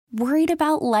Worried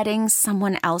about letting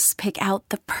someone else pick out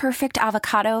the perfect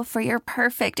avocado for your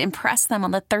perfect impress them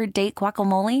on the third date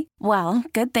guacamole? Well,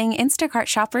 good thing Instacart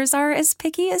shoppers are as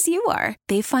picky as you are.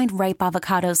 They find ripe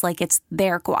avocados like it's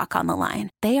their guac on the line.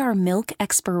 They are milk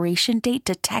expiration date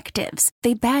detectives.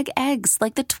 They bag eggs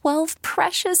like the 12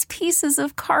 precious pieces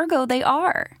of cargo they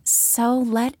are. So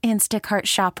let Instacart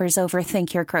shoppers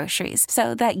overthink your groceries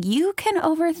so that you can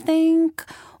overthink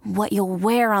what you'll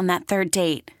wear on that third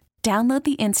date. Download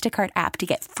the Instacart app to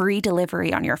get free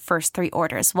delivery on your first 3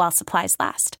 orders while supplies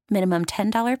last. Minimum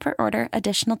 $10 per order.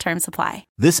 Additional terms apply.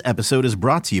 This episode is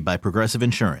brought to you by Progressive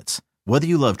Insurance. Whether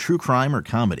you love true crime or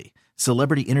comedy,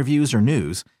 celebrity interviews or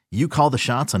news, you call the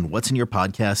shots on what's in your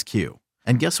podcast queue.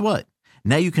 And guess what?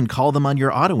 Now you can call them on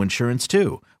your auto insurance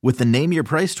too with the Name Your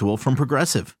Price tool from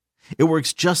Progressive. It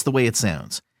works just the way it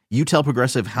sounds. You tell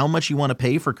Progressive how much you want to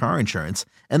pay for car insurance,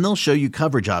 and they'll show you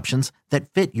coverage options that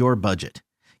fit your budget.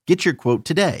 Get your quote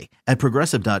today at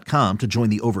Progressive.com to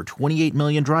join the over 28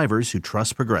 million drivers who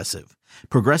trust Progressive.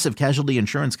 Progressive Casualty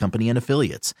Insurance Company and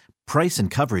Affiliates. Price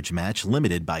and coverage match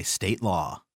limited by state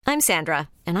law. I'm Sandra,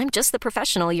 and I'm just the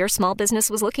professional your small business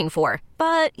was looking for.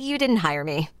 But you didn't hire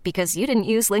me because you didn't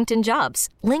use LinkedIn Jobs.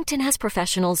 LinkedIn has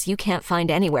professionals you can't find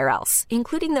anywhere else,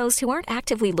 including those who aren't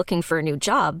actively looking for a new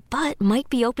job, but might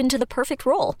be open to the perfect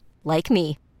role, like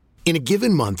me. In a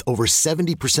given month, over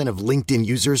 70% of LinkedIn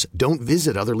users don't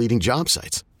visit other leading job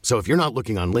sites. So if you're not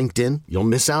looking on LinkedIn, you'll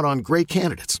miss out on great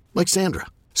candidates like Sandra.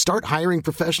 Start hiring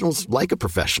professionals like a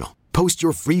professional. Post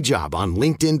your free job on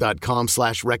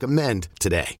linkedin.com/recommend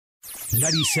today.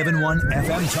 97.1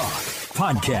 FM Talk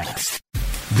Podcast.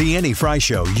 The Annie Fry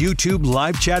Show YouTube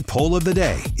live chat poll of the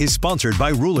day is sponsored by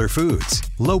Ruler Foods.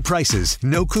 Low prices,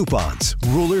 no coupons.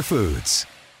 Ruler Foods.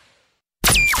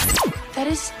 That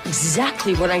is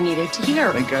exactly what I needed to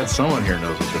hear. Thank God someone here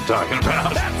knows what they're talking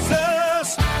about. That's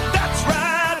us. That's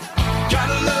right.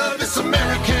 Gotta love this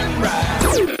American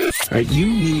ride. All right, you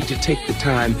need to take the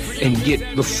time and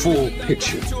get the full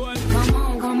picture.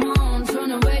 Come on, turn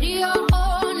the radio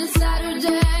on. It's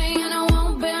Saturday and I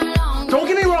won't be long. Don't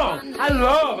get me wrong. I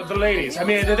love the ladies. I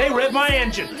mean, they rev my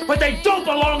engine, but they don't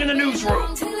belong in the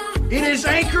newsroom. It is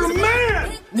Anchor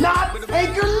Man, not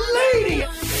Anchor Lady.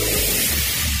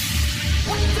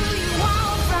 What do you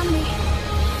want from me?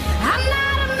 I'm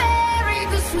not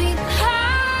America's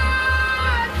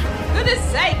sweetheart. Goodness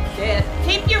sake, kid.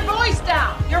 Keep your voice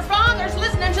down. Your father's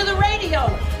listening to the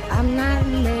radio. I'm not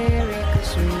America's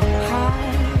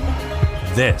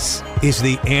sweetheart. This is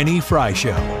the Annie Fry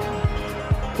Show.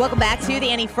 Welcome back to the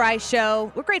Annie Fry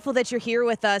Show. We're grateful that you're here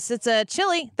with us. It's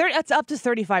chilly. It's up to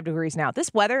 35 degrees now.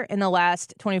 This weather in the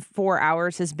last 24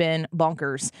 hours has been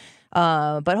bonkers.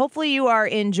 But hopefully you are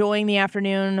enjoying the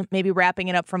afternoon, maybe wrapping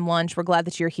it up from lunch. We're glad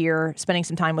that you're here, spending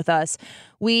some time with us.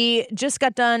 We just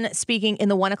got done speaking in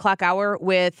the 1 o'clock hour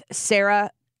with Sarah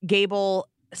Gable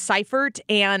Seifert,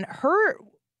 and her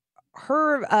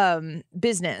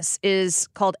business is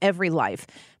called Every Life.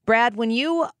 Brad, when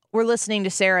you were listening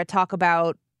to Sarah talk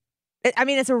about, I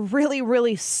mean, it's a really,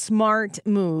 really smart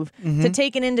move to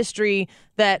take an industry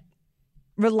that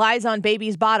relies on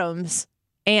babies' bottoms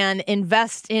and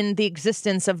invest in the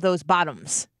existence of those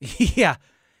bottoms. Yeah.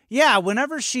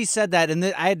 Whenever she said that, and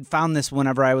I had found this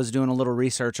whenever I was doing a little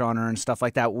research on her and stuff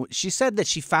like that, she said that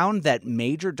she found that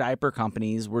major diaper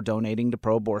companies were donating to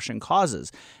pro-abortion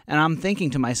causes. And I'm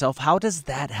thinking to myself, how does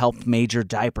that help major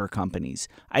diaper companies?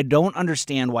 I don't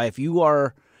understand why, if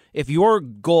your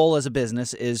goal as a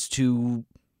business is to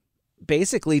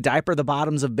basically diaper the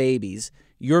bottoms of babies,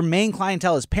 your main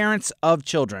clientele is parents of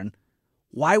children,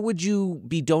 why would you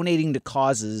be donating to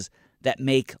causes that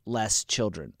make less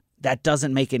children? That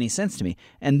doesn't make any sense to me.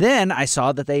 And then I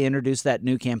saw that they introduced that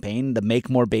new campaign, the Make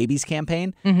More Babies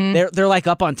campaign. They're like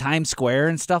up on Times Square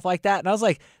and stuff like that. And I was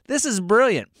like, this is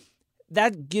brilliant.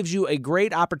 That gives you a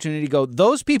great opportunity to go,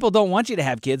 those people don't want you to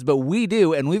have kids, but we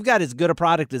do. And we've got as good a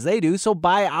product as they do. So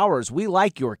buy ours. We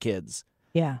like your kids.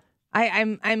 Yeah.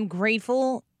 I'm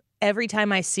grateful every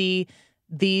time I see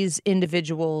these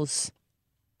individuals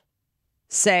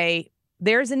say,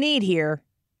 there's a need here,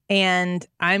 and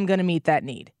I'm going to meet that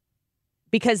need.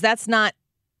 Because that's not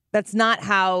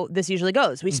how this usually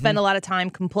goes. We spend a lot of time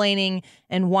complaining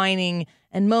and whining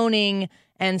and moaning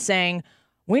and saying,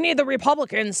 we need the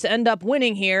Republicans to end up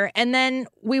winning here. And then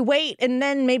we wait, and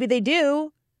then maybe they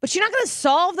do. But you're not going to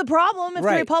solve the problem if the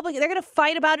Republicans, they're going to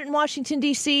fight about it in Washington,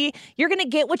 D.C. You're going to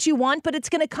get what you want, but it's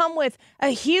going to come with a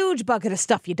huge bucket of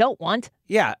stuff you don't want.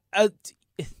 Yeah.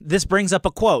 This brings up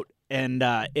a quote, and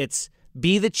it's,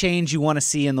 be the change you want to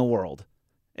see in the world.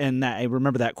 And I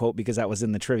remember that quote because that was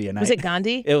in the trivia night. Was it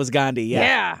Gandhi? It was Gandhi, yeah.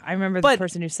 Yeah, I remember the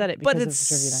person who said it because of the trivia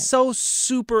night. But it's so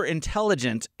super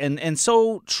intelligent and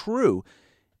so true.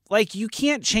 Like, you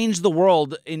can't change the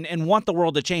world and want the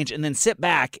world to change and then sit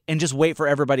back and just wait for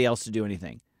everybody else to do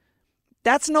anything.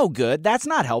 That's no good. That's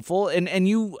not helpful. And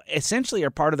you essentially are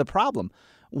part of the problem.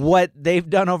 What they've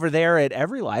done over there at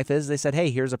Every Life is they said,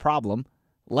 hey, here's a problem.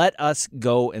 Let us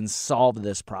go and solve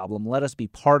this problem. Let us be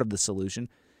part of the solution.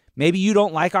 Maybe you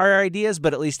don't like our ideas,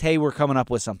 but at least, hey, we're coming up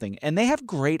with something. And they have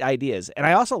great ideas. And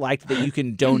I also liked that you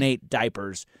can donate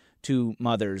diapers to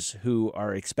mothers who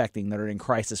are expecting, that are in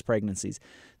crisis pregnancies.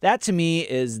 That, to me,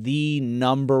 is the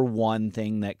number one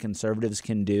thing that conservatives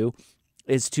can do,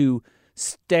 is to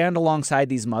stand alongside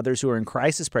these mothers who are in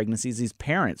crisis pregnancies, these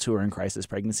parents who are in crisis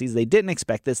pregnancies. They didn't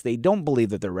expect this. They don't believe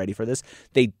that they're ready for this.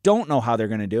 They don't know how they're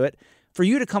going to do it. For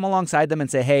you to come alongside them and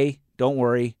say, hey, don't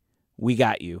worry, we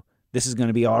got you. This is going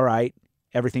to be all right.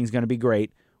 Everything's going to be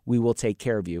great. We will take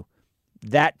care of you.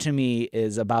 That, to me,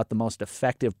 is about the most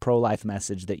effective pro-life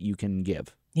message that you can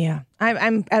give. Yeah,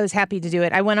 I was happy to do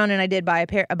it. I went on and I did buy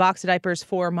a box of diapers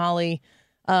for Molly,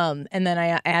 and then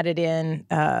I added in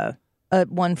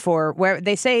one for where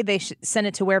they say they should send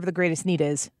it to wherever the greatest need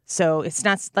is. So it's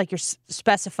not like you're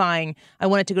specifying, I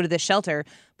want it to go to this shelter.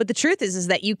 But the truth is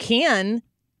that you can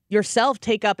yourself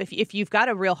take up, if you've got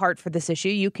a real heart for this issue,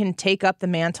 you can take up the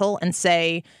mantle and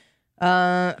say,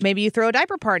 maybe you throw a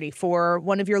diaper party for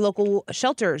one of your local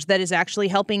shelters that is actually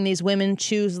helping these women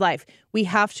choose life. We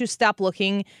have to stop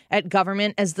looking at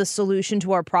government as the solution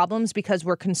to our problems because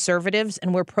we're conservatives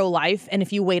and we're pro-life. And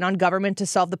if you wait on government to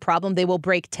solve the problem, they will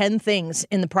break 10 things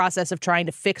in the process of trying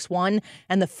to fix one.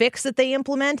 And the fix that they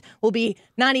implement will be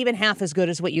not even half as good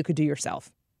as what you could do yourself.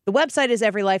 The website is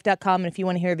everylife.com, and if you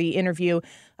want to hear the interview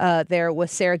there with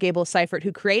Sarah Gable-Seifert,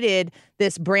 who created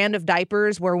this brand of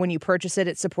diapers where when you purchase it,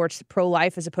 it supports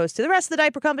pro-life as opposed to the rest of the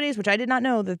diaper companies, which I did not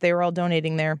know that they were all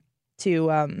donating there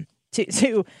to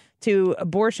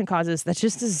abortion causes. That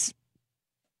just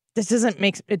doesn't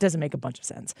make a bunch of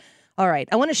sense. All right,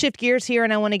 I want to shift gears here,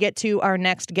 and I want to get to our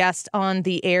next guest on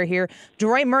the air here.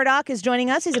 Deroy Murdock is joining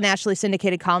us. He's a nationally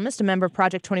syndicated columnist, a member of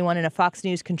Project 21, and a Fox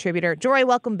News contributor. Deroy,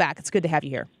 welcome back. It's good to have you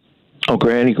here. Oh,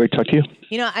 Granny, great to talk to you.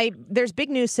 You know, there's big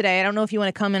news today. I don't know if you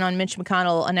want to come in on Mitch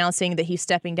McConnell announcing that he's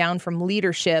stepping down from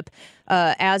leadership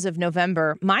as of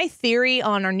November. My theory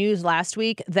on our news last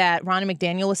week that Ronna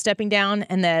McDaniel was stepping down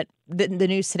and that the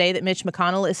news today that Mitch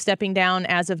McConnell is stepping down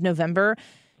as of November,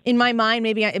 in my mind,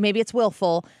 maybe it's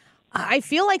willful. I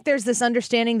feel like there's this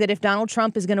understanding that if Donald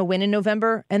Trump is going to win in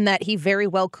November, and that he very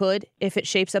well could if it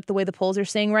shapes up the way the polls are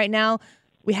saying right now,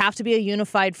 we have to be a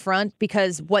unified front,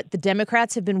 because what the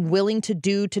Democrats have been willing to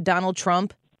do to Donald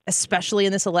Trump, especially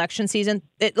in this election season,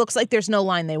 it looks like there's no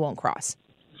line they won't cross.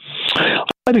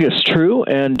 I think it's true,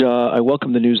 and I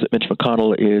welcome the news that Mitch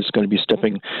McConnell is going to be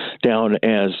stepping down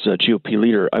as GOP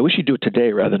leader. I wish he'd do it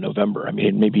today rather than November. I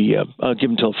mean, maybe give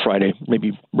him until Friday,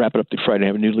 maybe wrap it up through Friday,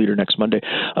 have a new leader next Monday.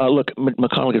 Look,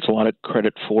 McConnell gets a lot of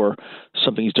credit for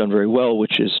something he's done very well,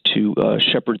 which is to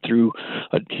shepherd through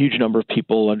a huge number of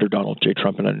people under Donald J.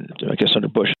 Trump and I guess under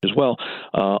Bush as well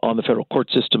on the federal court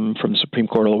system, from the Supreme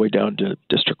Court all the way down to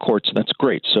district courts, and that's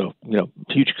great. So,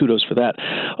 huge kudos for that.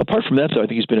 Apart from that, though, I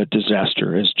think he's been a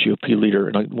disaster as GOP leader.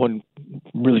 And one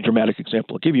really dramatic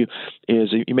example I'll give you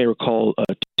is, you may recall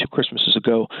 2 Christmases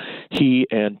ago, he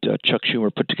and Chuck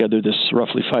Schumer put together this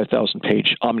roughly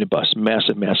 5,000-page omnibus,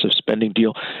 massive spending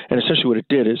deal. And essentially what it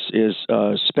did is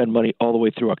spend money all the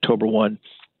way through October 1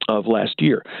 of last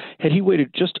year. Had he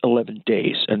waited just 11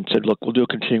 days and said, look, we'll do a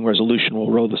continuing resolution,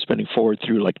 we'll roll the spending forward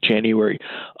through like January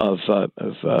of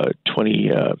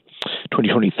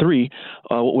 2023,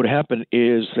 what would happen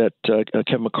is that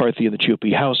Kevin McCarthy and the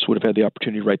GOP House would have had the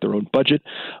opportunity to write their own budget,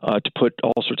 to put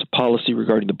all sorts of policy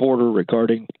regarding the border,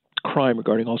 regarding crime,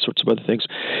 regarding all sorts of other things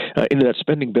into that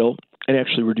spending bill, and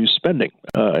actually reduce spending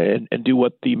and do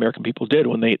what the American people did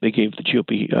when they gave the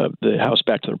GOP the House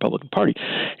back to the Republican Party.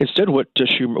 Instead, what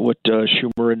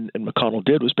Schumer and McConnell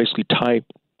did was basically tie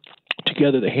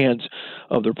together the hands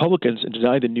of the Republicans and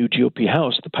deny the new GOP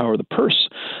House the power of the purse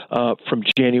from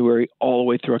January all the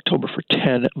way through October for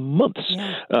 10 months.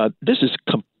 Yeah. This is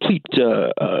complete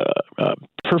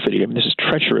perfidy. I mean, this is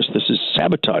treacherous. This is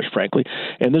sabotage, frankly.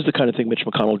 And this is the kind of thing Mitch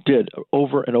McConnell did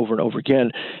over and over and over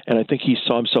again. And I think he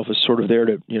saw himself as sort of there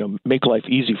to, make life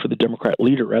easy for the Democrat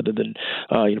leader rather than,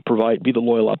 be the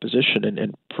loyal opposition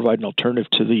and provide an alternative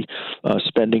to the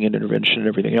spending and intervention and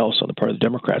everything else on the part of the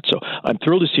Democrats. So I'm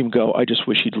thrilled to see him go. I just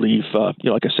wish he'd leave,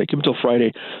 like I said, give him until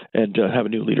Friday and have a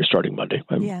new leader starting Monday.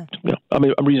 I'm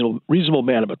a reasonable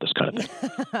man about this kind of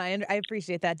thing. I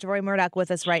appreciate that. Deroy Murdock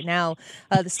with us right now.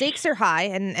 The stakes are high,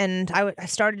 and I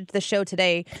started the show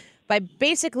today by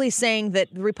basically saying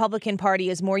that the Republican Party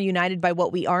is more united by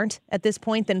what we aren't at this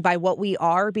point than by what we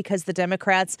are, because the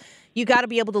Democrats, you got to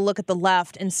be able to look at the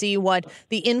left and see what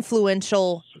the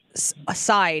influential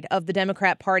side of the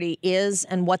Democrat Party is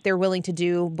and what they're willing to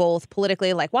do both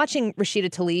politically, like watching Rashida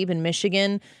Tlaib in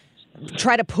Michigan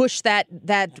try to push that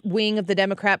wing of the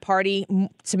Democrat Party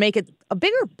to make it a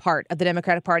bigger part of the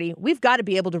Democratic Party. We've got to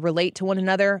be able to relate to one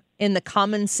another in the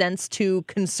common sense to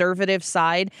conservative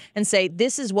side and say,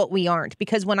 this is what we aren't.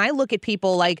 Because when I look at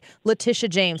people like Letitia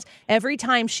James, every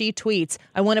time she tweets,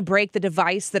 I want to break the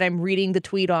device that I'm reading the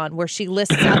tweet on, where she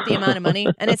lists out the amount of money,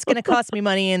 and it's going to cost me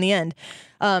money in the end.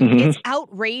 It's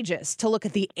outrageous to look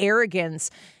at the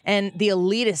arrogance and the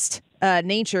elitist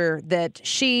nature that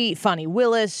Fani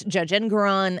Willis, Judge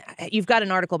Engoron, you've got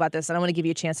an article about this, and I want to give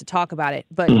you a chance to talk about it.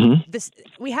 But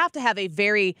we have to have a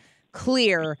very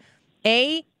clear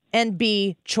A and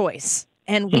B choice,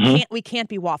 and we can't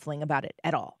be waffling about it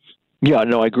at all. Yeah,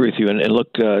 no, I agree with you. And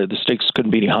look, the stakes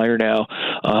couldn't be any higher now.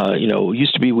 It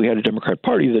used to be we had a Democrat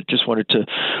Party that just wanted to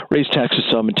raise taxes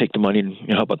some and take the money and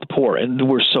help out the poor. And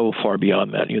we're so far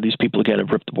beyond that. These people, again, have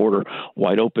ripped the border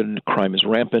wide open. Crime is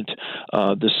rampant.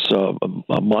 This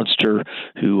monster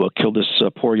who killed this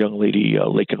poor young lady,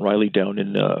 Laken Riley, down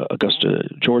in Augusta,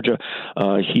 Georgia,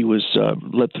 he was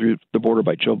led through the border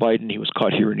by Joe Biden. He was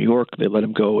caught here in New York. They let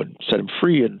him go and set him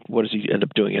free. And what does he end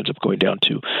up doing? He ends up going down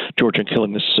to Georgia and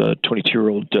killing this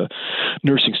 22-year-old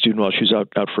nursing student while she was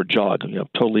out for a jog.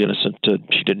 Totally innocent.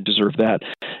 She didn't deserve that.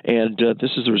 And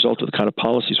this is the result of the kind of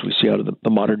policies we see out of the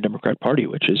modern Democrat Party,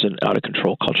 which is an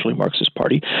out-of-control, culturally Marxist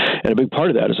party. And a big part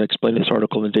of that, as I explained in this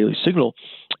article in the Daily Signal,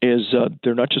 is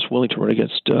they're not just willing to run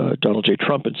against Donald J.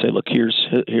 Trump and say, look, here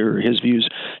are his views,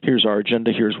 here's our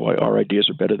agenda, here's why our ideas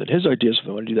are better than his ideas. If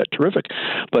they want to do that, terrific.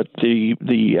 But the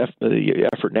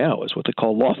effort now is what they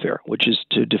call lawfare, which is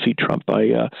to defeat Trump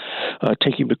by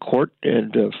taking him to court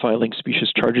and filing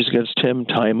specious charges against him,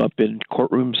 tie him up in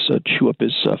courtrooms, chew up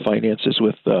his finances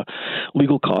with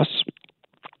legal costs,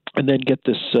 and then get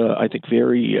this, I think,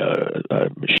 very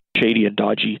shady and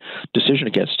dodgy decision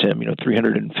against him.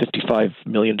 $355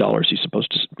 million he's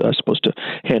supposed to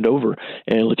hand over.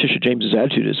 And Letitia James's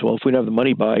attitude is, well, if we don't have the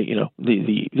money by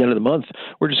the end of the month,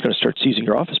 we're just going to start seizing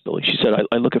your office building. She said,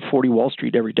 I look at 40 Wall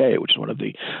Street every day, which is one of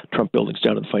the Trump buildings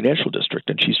down in the financial district,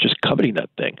 and she's just coveting that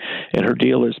thing. And her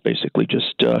deal is basically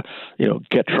just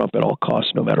get Trump at all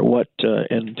costs, no matter what,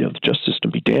 and the justice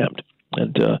system be damned.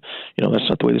 And that's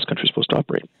not the way this country is supposed to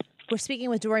operate. We're speaking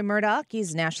with Deroy Murdock.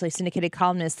 He's a nationally syndicated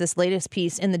columnist. This latest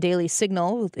piece in the Daily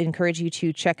Signal, we'll encourage you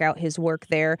to check out his work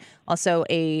there. Also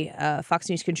a Fox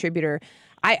News contributor.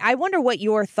 I wonder what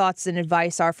your thoughts and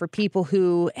advice are for people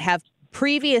who have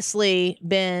previously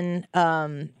been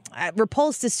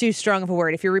repulsed is too strong of a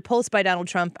word. If you're repulsed by Donald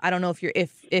Trump, I don't know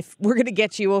if we're going to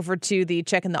get you over to the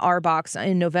check in the R box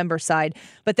in November side.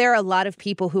 But there are a lot of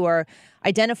people who are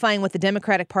identifying what the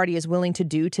Democratic Party is willing to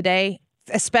do today,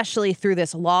 especially through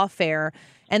this lawfare,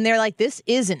 and they're like, this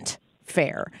isn't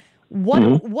fair. What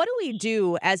do we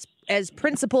do as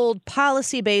principled,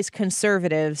 policy-based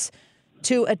conservatives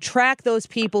to attract those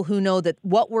people who know that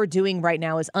what we're doing right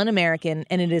now is un-American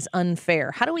and it is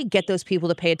unfair? How do we get those people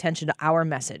to pay attention to our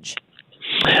message?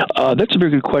 That's a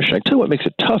very good question. I tell you what makes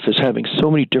it tough is having so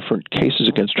many different cases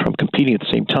against Trump competing at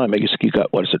the same time. I guess you got,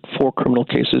 4 criminal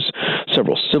cases,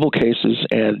 several civil cases,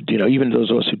 and, even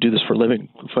those of us who do this for a living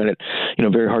find it,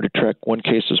 very hard to track one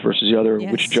cases versus the other,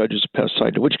 yes. Which judges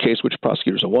side to which case, which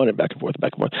prosecutors are one, and back and forth.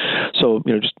 So,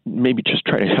 just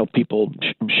trying to help people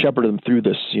shepherd them through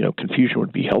this, confusion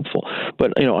would be helpful.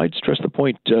 But, I'd stress the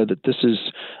point that this is,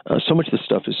 so much of this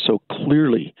stuff is so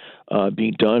clearly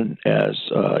being done as,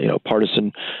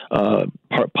 partisan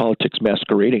politics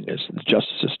masquerading as the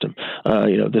justice system.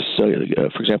 This,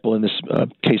 for example, in this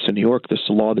case in New York, this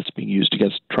law that's being used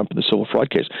against Trump in the civil fraud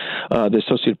case, the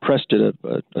Associated Press did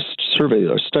a survey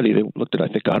or a study. They looked at, I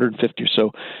think, 150 or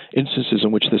so instances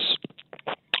in which this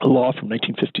law from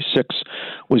 1956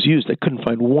 was used. They couldn't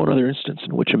find one other instance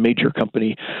in which a major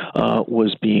company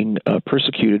was being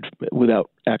persecuted without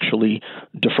actually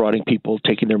defrauding people,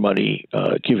 taking their money,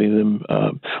 giving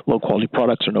them low-quality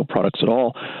products or no products at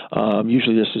all.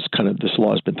 Usually this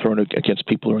law has been thrown against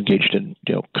people who are engaged in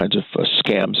kinds of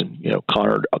scams and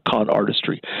con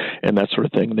artistry and that sort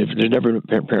of thing. There's never,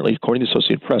 apparently, according to the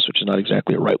Associated Press, which is not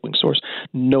exactly a right-wing source,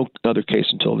 no other case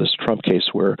until this Trump case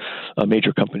where a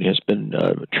major company has been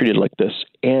treated like this,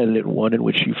 and in one in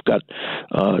which you've got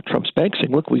Trump's bank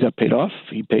saying, look, we got paid off.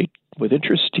 He paid with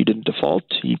interest. He didn't default.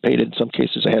 He paid in some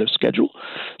cases ahead of schedule.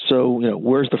 So,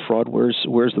 where's the fraud? Where's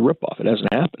the ripoff? It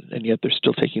hasn't happened. And yet they're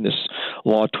still taking this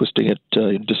law, twisting it,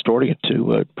 distorting it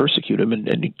to persecute him and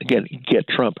again, get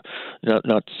Trump,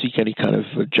 not seek any kind of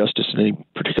justice in any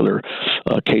particular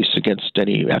case against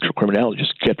any actual criminality.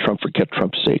 Just get Trump for get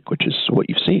Trump's sake, which is what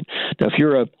you've seen. Now, if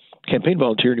you're a campaign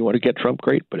volunteer and you want to get Trump,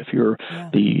 great. But if you're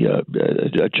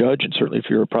a judge, and certainly if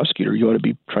you're a prosecutor, you ought to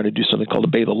be trying to do something called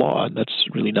obey the law, and that's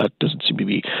really doesn't seem to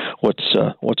be what's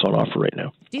on offer right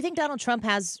now. Do you think Donald Trump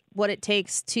has what it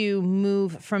takes to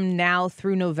move from now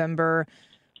through November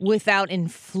without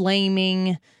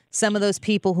inflaming some of those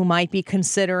people who might be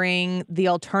considering the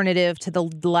alternative to the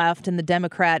left and the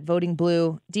Democrat voting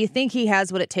blue? Do you think he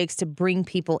has what it takes to bring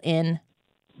people in?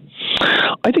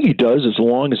 I think he does, as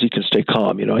long as he can stay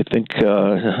calm. I think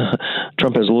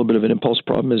Trump has a little bit of an impulse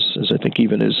problem, as I think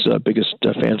even his biggest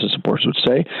fans and supporters would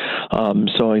say.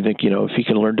 So I think, if he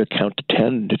can learn to count to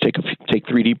 10, to take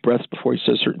 3 deep breaths before he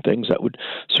says certain things, that would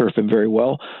serve him very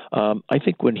well. I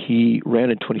think when he ran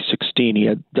in 2016, he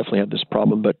definitely had this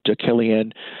problem, but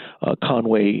Kellyanne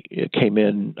Conway came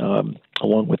in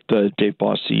along with Dave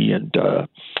Bossie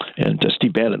and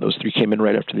Steve Bannon. Those 3 came in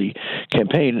right after the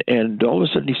campaign, and all of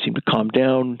a sudden he seemed to calm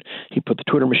down. He put the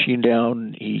Twitter machine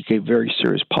down. He gave very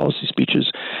serious policy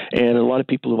speeches, and a lot of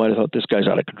people who might have thought this guy's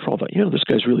out of control thought, this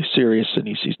guy's really serious, and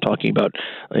he's talking about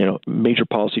major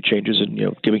policy changes and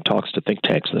giving talks to think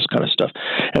tanks and this kind of stuff.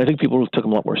 And I think people took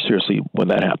him a lot more seriously when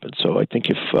that happened. So I think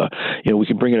if we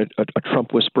can bring in a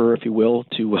Trump whisperer, if you will,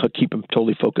 to keep him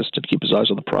totally focused and keep his eyes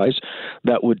on the prize,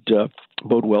 that would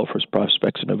bode well for his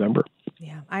prospects in November.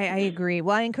 Yeah, I agree.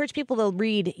 Well, I encourage people to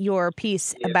read your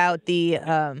piece about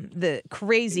the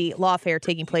crazy lawfare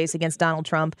taking place against Donald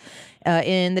Trump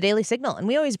in the Daily Signal. And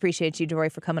we always appreciate you,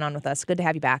 Deroy, for coming on with us. Good to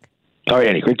have you back. All right,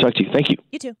 Annie. Great to talk to you. Thank you.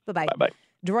 You too. Bye-bye. Bye-bye.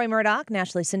 Deroy Murdock,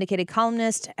 nationally syndicated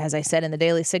columnist, as I said in the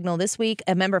Daily Signal this week,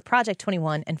 a member of Project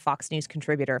 21 and Fox News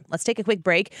contributor. Let's take a quick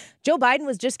break. Joe Biden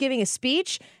was just giving a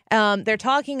speech. They're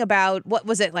talking about, what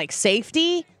was it, like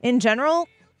safety in general?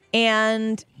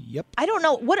 And I don't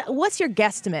know, what's your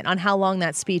guesstimate on how long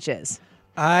that speech is?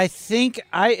 I think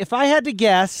if I had to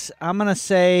guess, I'm going to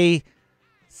say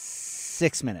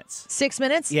 6 minutes. 6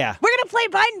 minutes? Yeah. We're going to play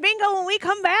Biden Bingo when we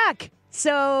come back.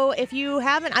 So if you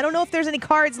haven't, I don't know if there's any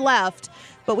cards left,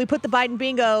 but we put the Biden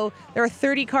Bingo. There are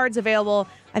 30 cards available.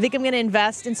 I think I'm going to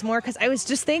invest in some more because I was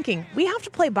just thinking, we have to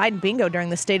play Biden Bingo during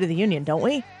the State of the Union, don't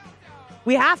we?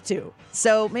 We have to.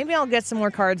 So maybe I'll get some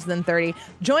more cards than 30.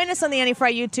 Join us on the Annie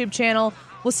Fry YouTube channel.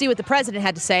 We'll see what the president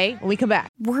had to say when we come back.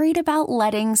 Worried about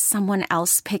letting someone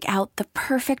else pick out the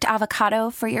perfect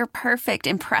avocado for your perfect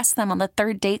impress them on the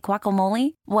third date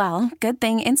guacamole? Well, good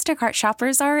thing Instacart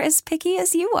shoppers are as picky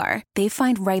as you are. They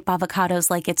find ripe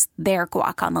avocados like it's their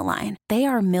guac on the line. They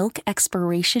are milk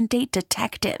expiration date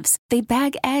detectives. They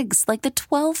bag eggs like the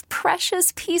 12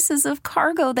 precious pieces of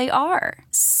cargo they are.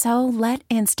 So let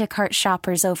Instacart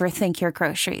shoppers overthink your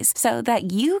groceries so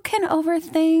that you can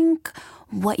overthink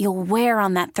what you'll wear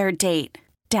on that third date.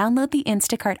 Download the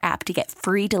Instacart app to get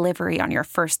free delivery on your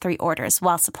first 3 orders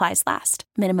while supplies last.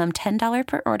 Minimum $10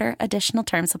 per order. Additional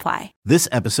terms apply. This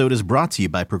episode is brought to you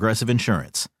by Progressive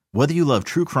Insurance. Whether you love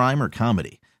true crime or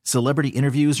comedy, celebrity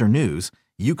interviews or news,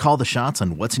 you call the shots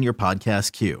on what's in your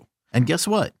podcast queue. And guess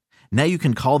what? Now you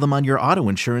can call them on your auto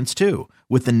insurance too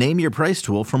with the Name Your Price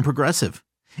tool from Progressive.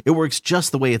 It works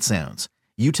just the way it sounds.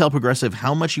 You tell Progressive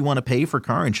how much you want to pay for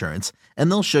car insurance, and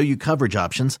they'll show you coverage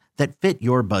options that fit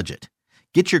your budget.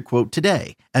 Get your quote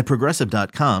today at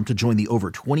Progressive.com to join the over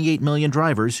 28 million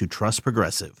drivers who trust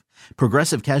Progressive.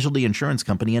 Progressive Casualty Insurance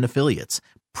Company and Affiliates.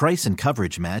 Price and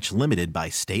coverage match limited by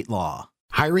state law.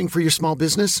 Hiring for your small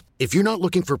business? If you're not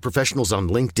looking for professionals on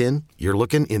LinkedIn, you're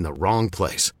looking in the wrong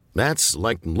place. That's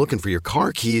like looking for your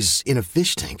car keys in a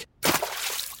fish tank.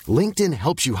 LinkedIn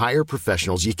helps you hire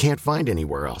professionals you can't find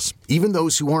anywhere else, even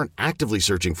those who aren't actively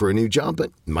searching for a new job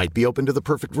but might be open to the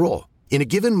perfect role. In a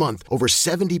given month, over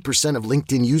 70% of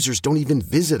LinkedIn users don't even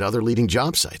visit other leading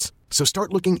job sites. So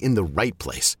start looking in the right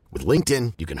place. With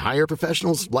LinkedIn, you can hire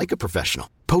professionals like a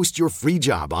professional. Post your free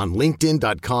job on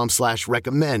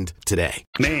linkedin.com/recommend today.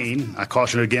 Maine, I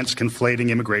caution against conflating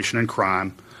immigration and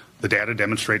crime. The data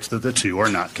demonstrates that the two are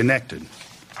not connected.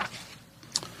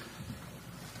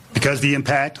 Because the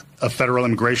impact of federal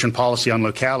immigration policy on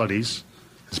localities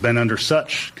has been under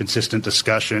such consistent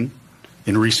discussion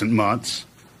in recent months,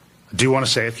 I do want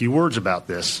to say a few words about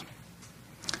this.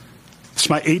 It's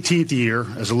my 18th year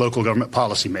as a local government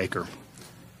policymaker,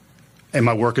 and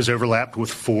my work has overlapped with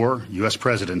 4 U.S.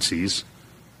 presidencies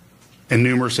and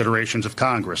numerous iterations of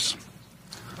Congress.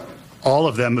 All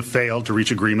of them have failed to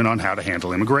reach agreement on how to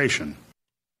handle immigration.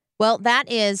 Well,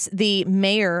 that is the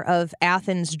mayor of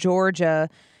Athens, Georgia.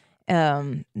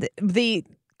 The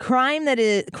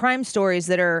crime stories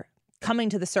that are coming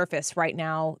to the surface right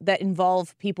now that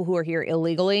involve people who are here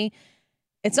illegally.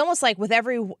 It's almost like with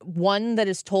every one that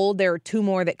is told, there are two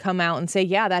more that come out and say,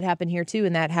 yeah, that happened here too,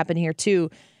 and that happened here too.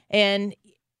 And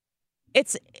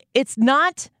it's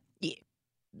not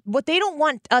what they don't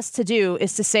want us to do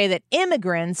is to say that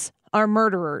immigrants are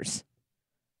murderers.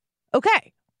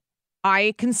 Okay,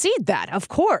 I concede that, of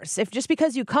course. If just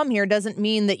because you come here doesn't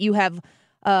mean that you have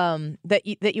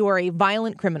that you are a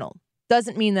violent criminal.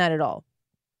 Doesn't mean that at all.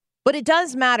 But it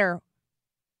does matter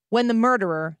when the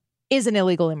murderer is an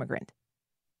illegal immigrant.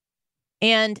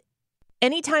 And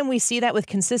anytime we see that with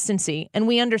consistency and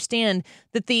we understand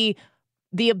that the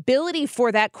ability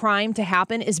for that crime to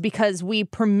happen is because we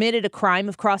permitted a crime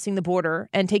of crossing the border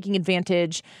and taking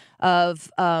advantage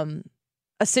of a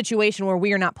situation where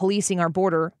we are not policing our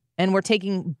border and we're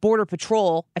taking border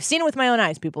patrol. I've seen it with my own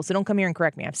eyes, people, so don't come here and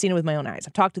correct me. I've seen it with my own eyes.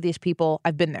 I've talked to these people.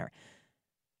 I've been there.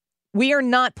 We are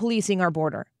not policing our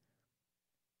border.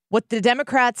 What the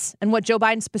Democrats and what Joe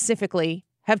Biden specifically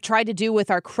have tried to do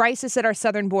with our crisis at our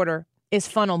southern border is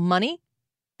funnel money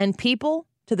and people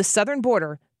to the southern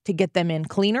border to get them in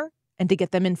cleaner and to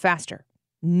get them in faster,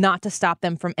 not to stop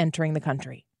them from entering the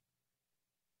country.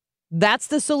 That's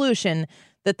the solution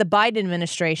that the Biden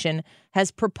administration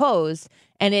has proposed,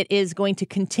 and it is going to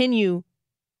continue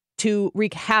to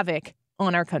wreak havoc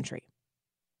on our country.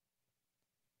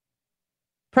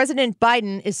 President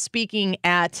Biden is speaking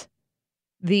at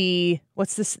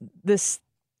what's this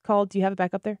called? Do you have it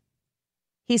back up there?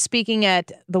 He's speaking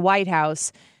at the White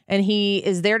House, and he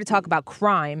is there to talk about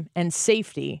crime and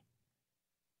safety.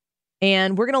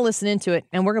 And we're going to listen into it,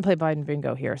 and we're going to play Biden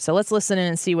bingo here. So let's listen in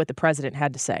and see what the president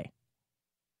had to say.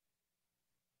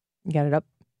 You got it up?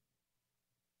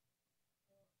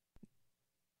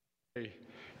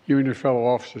 You and your fellow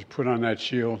officers put on that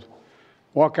shield.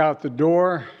 Walk out the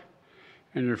door,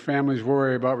 and your families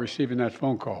worry about receiving that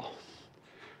phone call.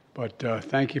 But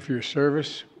thank you for your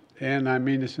service, and I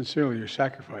mean this sincerely, your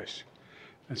sacrifice.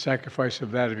 And sacrifice of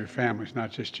that of your families,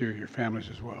 not just you, your families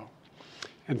as well.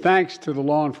 And thanks to the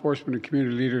law enforcement and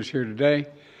community leaders here today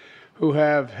who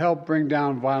have helped bring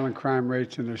down violent crime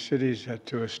rates in their cities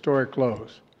to historic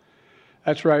lows.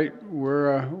 That's right,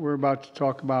 we're about to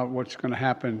talk about what's going to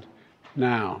happen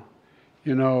now.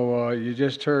 You know, you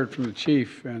just heard from the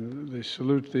chief, and the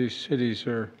salute these cities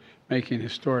are making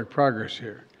historic progress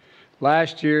here.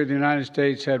 Last year, the United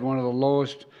States had one of the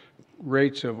lowest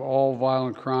rates of all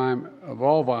violent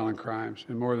crimes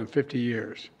in more than 50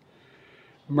 years.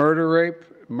 Murder, rape,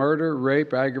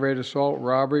 aggravated assault,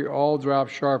 robbery, all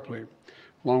dropped sharply,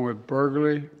 along with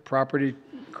burglary, property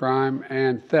crime,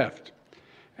 and theft.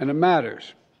 And it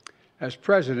matters. As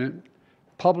president,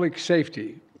 public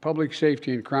safety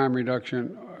and crime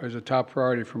reduction is a top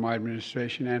priority for my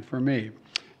administration and for me,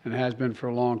 and has been for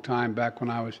a long time, back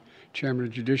when I was chairman of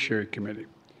the Judiciary Committee.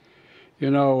 You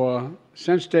know,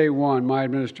 since day one, my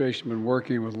administration has been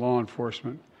working with law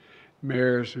enforcement,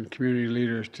 mayors, and community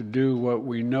leaders to do what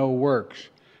we know works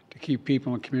to keep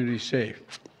people and communities safe.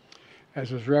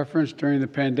 As was referenced, during the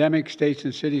pandemic, states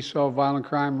and cities saw violent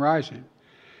crime rising,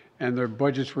 and their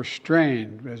budgets were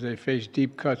strained as they faced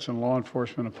deep cuts in law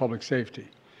enforcement and public safety.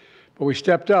 But we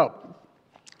stepped up,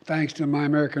 thanks to My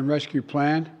American Rescue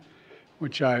Plan,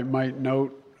 which I might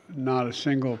note not a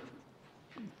single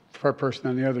person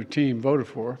on the other team voted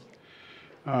for.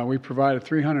 We provided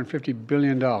 $350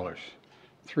 billion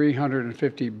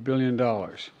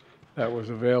that was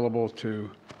available to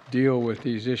deal with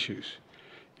these issues.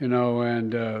 You know,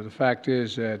 and the fact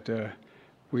is that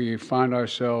we find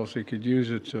ourselves, we could use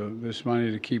this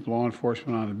money to keep law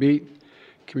enforcement on the beat,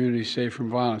 communities safe from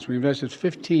violence. We invested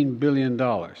 $15 billion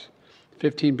to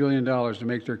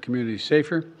make their communities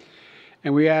safer,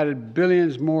 and we added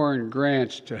billions more in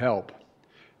grants to help.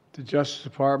 The Justice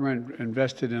Department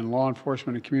invested in law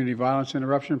enforcement and community violence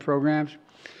interruption programs.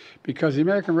 Because the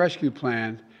American Rescue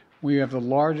Plan, we have the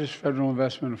largest federal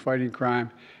investment in fighting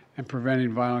crime and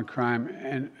preventing violent crime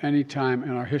in any time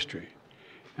in our history.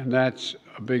 And that's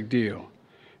a big deal.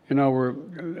 You know,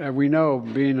 we know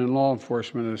being in law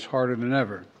enforcement is harder than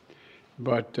ever,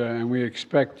 but and we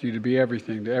expect you to be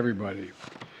everything to everybody.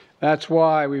 That's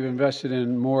why we've invested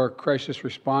in more crisis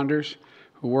responders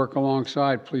who work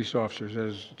alongside police officers,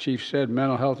 as the chief said,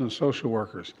 mental health and social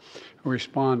workers who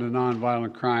respond to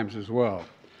nonviolent crimes as well.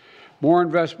 More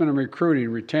investment in recruiting,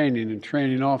 retaining, and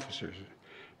training officers.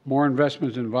 More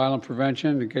investments in violent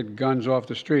prevention to get guns off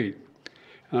the street.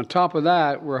 And on top of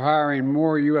that, we're hiring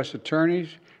more U.S. attorneys,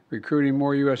 recruiting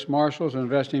more U.S. Marshals, and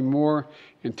investing more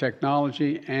in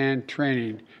technology and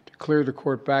training to clear the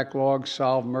court backlog,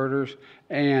 solve murders,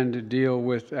 and to deal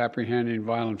with apprehending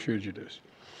violent fugitives.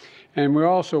 And we're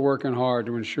also working hard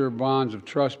to ensure bonds of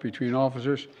trust between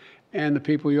officers and the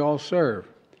people you all serve.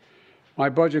 My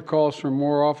budget calls for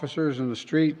more officers in the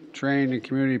street trained in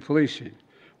community policing,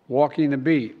 walking the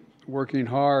beat, working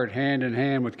hard hand in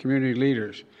hand with community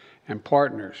leaders and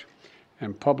partners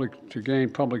and public to gain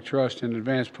public trust and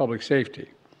advance public safety.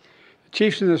 The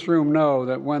chiefs in this room know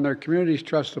that when their communities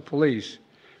trust the police,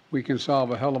 we can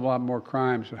solve a hell of a lot more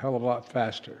crimes a hell of a lot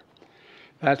faster.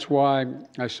 That's why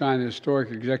I signed the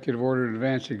historic executive order to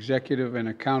advance executive and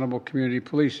accountable community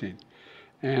policing.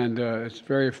 And it's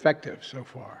very effective so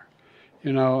far.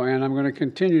 And I'm going to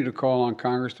continue to call on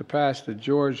Congress to pass the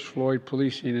George Floyd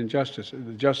Policing and Justice,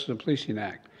 the Justice and Policing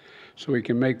Act, so we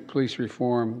can make police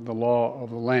reform the law of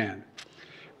the land.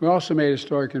 We also made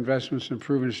historic investments in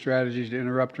proven strategies to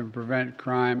interrupt and prevent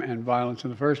crime and violence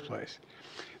in the first place.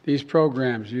 These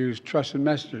programs use trusted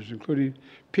messengers, including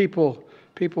people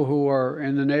who are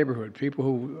in the neighborhood, people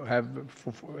who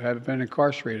have been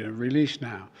incarcerated and released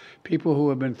now, people who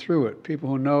have been through it, people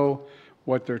who know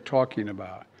what they're talking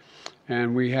about.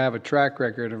 And we have a track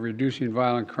record of reducing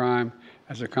violent crime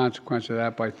as a consequence of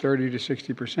that by 30 to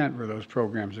 60% where those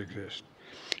programs exist.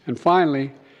 And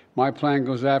finally, my plan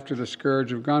goes after the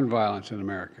scourge of gun violence in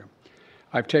America.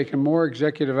 I've taken more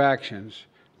executive actions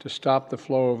to stop the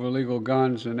flow of illegal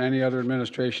guns than any other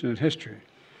administration in history.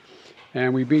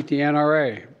 And we beat the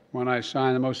NRA when I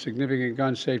signed the most significant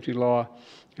gun safety law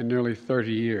in nearly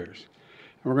 30 years.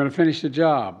 And we're going to finish the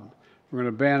job. We're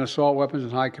going to ban assault weapons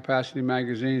and high-capacity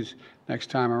magazines next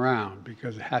time around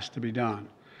because it has to be done.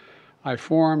 I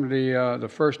formed the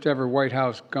first ever White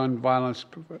House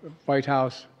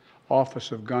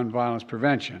Office of Gun Violence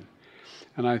Prevention,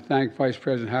 and I thank Vice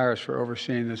President Harris for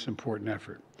overseeing this important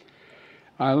effort.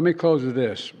 Let me close with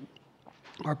this.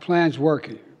 Our plan's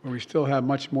working, but we still have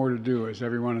much more to do, as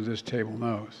everyone at this table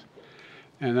knows.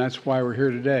 And that's why we're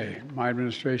here today. My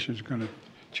administration is going to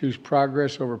choose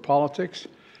progress over politics,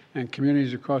 and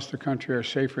communities across the country are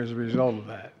safer as a result of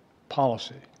that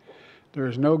policy. There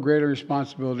is no greater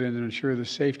responsibility than to ensure the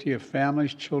safety of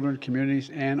families, children, communities,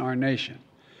 and our nation.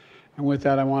 And with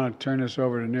that, I want to turn this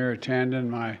over to Neera Tanden,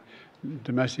 my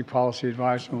domestic policy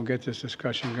advisor, and we'll get this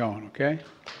discussion going, okay?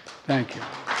 Thank you.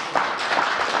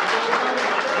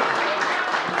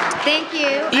 Thank you.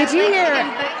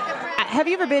 Have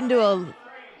you ever been to a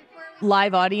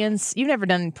live audience? You've never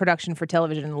done production for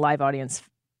television in a live audience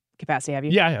capacity, have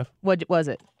you? Yeah, I have. What was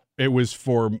it? It was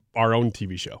for our own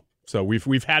TV show. So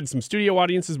we've had some studio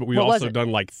audiences, but we've also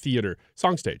done like theater,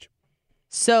 songstage.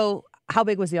 So how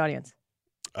big was the audience?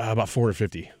 About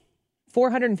 450.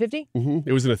 450? Mm-hmm.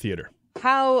 It was in a theater.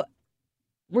 How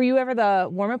were you ever the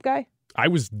warm-up guy? I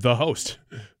was the host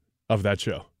of that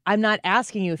show. I'm not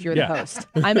asking you if you're the host.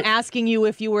 I'm asking you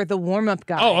if you were the warm-up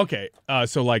guy. Oh, okay.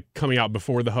 So like coming out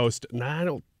before the host? Nah, I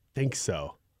don't think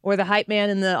so. Or the hype man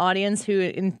in the audience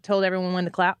who told everyone when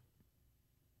to clap?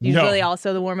 No. Usually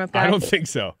also the warm-up guy? I don't think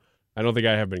so. I don't think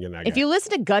I have been getting that guy. If you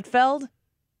listen to Gutfeld,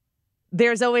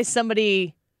 there's always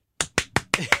somebody...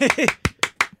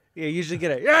 Yeah, you usually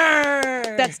get a...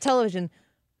 Yay! That's television.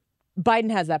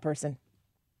 Biden has that person.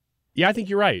 Yeah, I think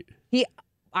you're right.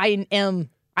 I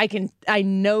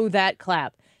know that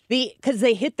clap. Because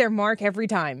they hit their mark every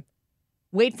time.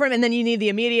 Wait for him, and then you need the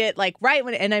immediate,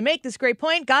 and I make this great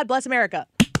point, God bless America.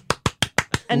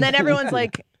 And then everyone's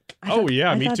like... me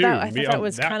too. I thought that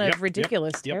was kind of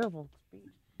ridiculous, terrible.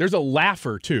 There's a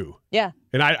laugher, too. Yeah.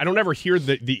 And I don't ever hear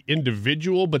the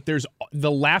individual, but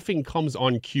the laughing comes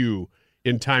on cue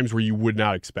in times where you would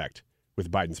not expect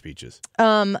with Biden speeches.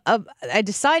 I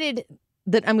decided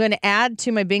that I'm going to add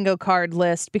to my bingo card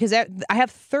list because I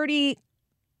have 30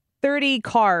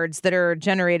 cards that are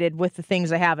generated with the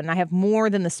things I have, and I have more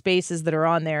than the spaces that are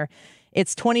on there.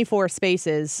 It's 24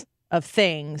 spaces of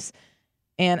things,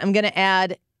 and I'm going to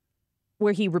add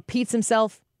where he repeats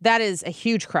himself. That is a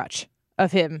huge crutch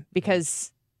of him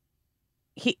because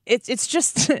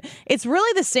it's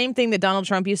really the same thing that Donald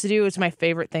Trump used to do. It's my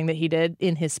favorite thing that he did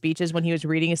in his speeches. When he was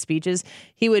reading his speeches,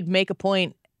 he would make a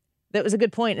point that was a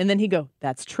good point, and then he'd go,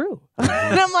 "That's true." And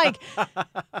I'm like,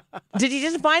 did you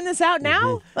just find this out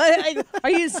now?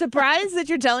 Are you surprised that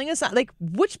you're telling us? Like,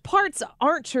 which parts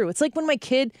aren't true? It's like when my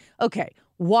kid,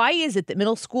 why is it that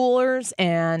middle schoolers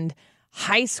and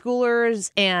high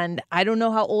schoolers, and I don't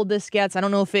know how old this gets, I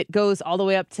don't know if it goes all the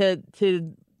way up to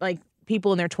like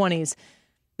people in their 20s,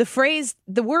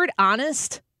 the word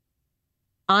honest,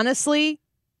 honestly,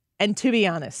 and to be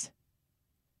honest.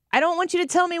 I don't want you to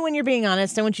tell me when you're being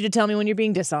honest. I want you to tell me when you're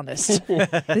being dishonest.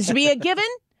 This should be a given.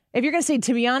 If you're going to say,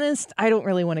 to be honest, I don't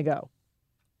really want to go.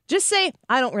 Just say,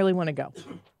 I don't really want to go.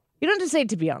 You don't just say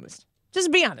to be honest.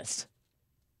 Just be honest.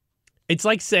 It's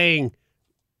like saying,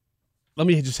 let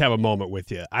me just have a moment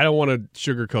with you. I don't want to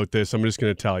sugarcoat this. I'm just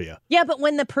going to tell you. Yeah, but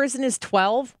when the person is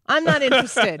 12, I'm not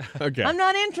interested. Okay. I'm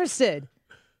not interested.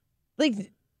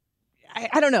 Like,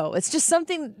 I don't know. It's just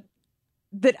something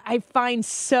that I find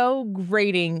so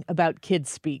grating about kids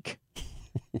speak.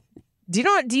 Do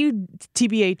you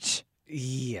TBH?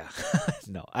 Yeah.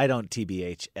 No, I don't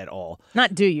TBH at all.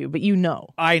 Not do you, but you know.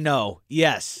 I know.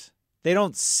 Yes. They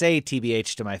don't say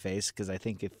TBH to my face because I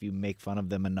think if you make fun of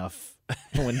them enough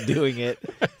when doing it,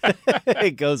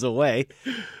 it goes away.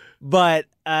 But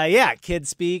yeah, kids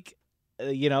speak,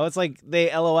 it's like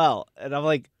they LOL. And I'm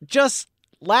like, just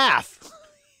laugh.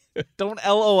 Don't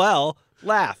LOL.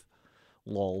 Laugh.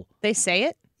 Lol. They say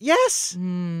it? Yes.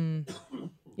 You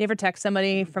ever text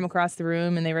somebody from across the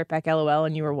room and they write back LOL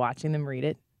and you were watching them read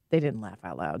it? They didn't laugh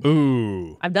out loud.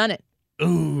 Ooh. I've done it.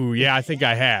 Ooh, yeah, I think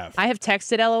I have. I have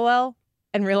texted LOL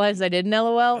and realized I didn't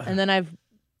LOL, and then I've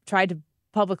tried to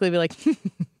publicly be like,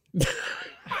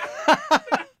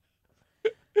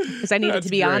 because I needed to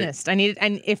be honest. And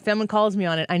if someone calls me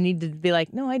on it, I need to be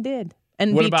like, no, I did,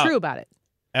 and be true about it.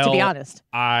 To be honest,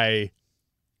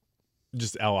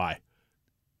 just LI,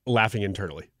 laughing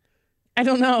internally. I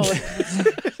don't know.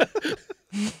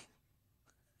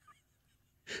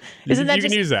 You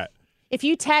can use that. If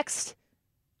you text,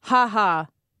 haha,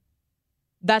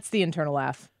 that's the internal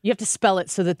laugh. You have to spell it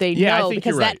so that they know,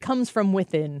 because that comes from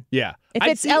within. Yeah. If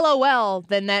it's LOL,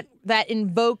 then that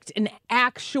invoked an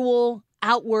actual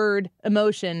outward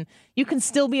emotion. You can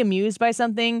still be amused by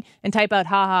something and type out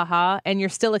ha ha ha, and you're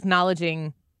still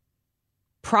acknowledging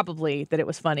probably that it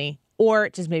was funny, or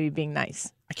just maybe being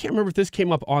nice. I can't remember if this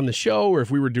came up on the show or if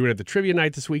we were doing it at the trivia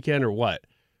night this weekend or what.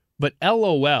 But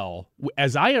LOL,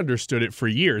 as I understood it for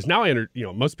years, now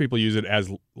most people use it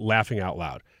as laughing out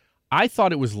loud. I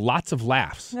thought it was lots of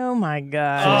laughs. Oh my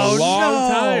God.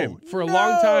 For a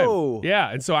long time.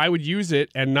 Yeah, and so I would use it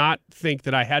and not think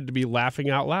that I had to be laughing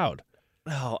out loud.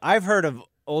 Oh, I've heard of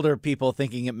older people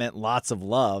thinking it meant lots of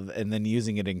love and then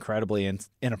using it incredibly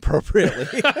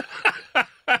inappropriately.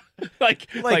 like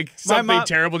something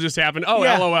terrible just happened. Oh,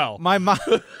 yeah. LOL. My mom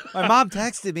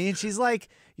texted me and she's like,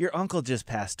 your uncle just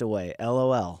passed away.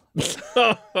 LOL.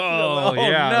 Oh,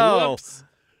 yeah. No. Whoops.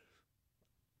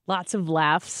 Lots of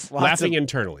laughs. Laughing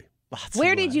internally.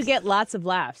 Where did you get lots of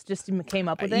laughs? Just came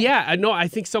up with it? Yeah, no, I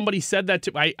think somebody said that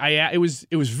to it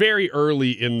was very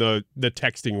early in the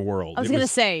texting world. I was going to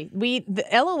say, the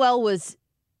LOL was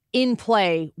in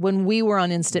play when we were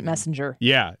on Instant Messenger.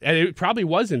 Yeah, and it probably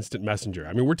was Instant Messenger.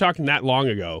 I mean, we're talking that long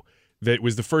ago that it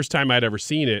was the first time I'd ever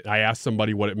seen it. I asked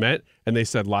somebody what it meant, and they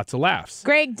said lots of laughs.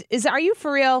 Greg, are you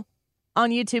for real?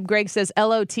 On YouTube, Greg says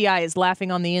LOTI is laughing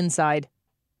on the inside.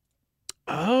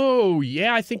 Oh,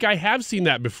 yeah, I think I have seen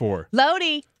that before.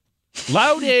 Lodi,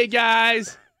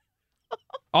 guys.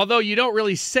 Although you don't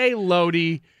really say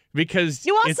Lodi because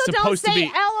you also it's supposed don't say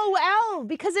to be LOL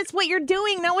because it's what you're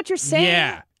doing, not what you're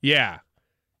saying. Yeah.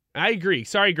 I agree.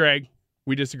 Sorry, Greg.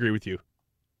 We disagree with you.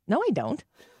 No, I don't.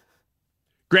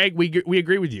 Greg, we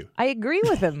agree with you. I agree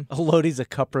with him. A Lodi's a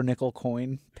cupronickel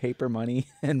coin, paper money,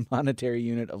 and monetary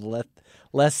unit of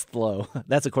less flow.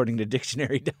 That's according to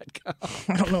dictionary.com.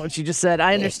 I don't know what you just said.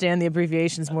 I understand the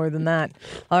abbreviations more than that.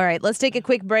 All right, let's take a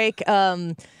quick break.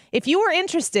 If you are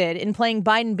interested in playing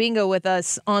Biden Bingo with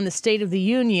us on the State of the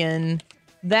Union,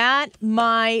 that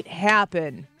might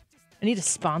happen. I need a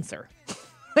sponsor.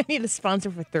 I need a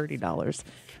sponsor for $30.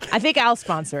 I think I'll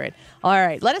sponsor it. All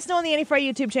right. Let us know on the Annie Fry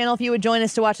YouTube channel if you would join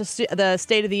us to watch the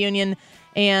State of the Union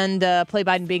and play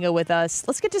Biden Bingo with us.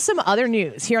 Let's get to some other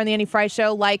news here on the Annie Fry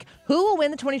Show, like who will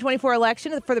win the 2024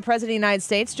 election for the President of the United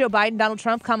States, Joe Biden, Donald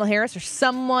Trump, Kamala Harris, or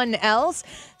someone else.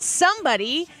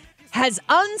 Somebody has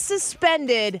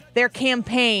unsuspended their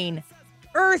campaign.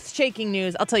 Earth-shaking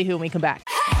news. I'll tell you who when we come back.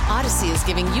 Odyssey is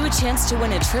giving you a chance to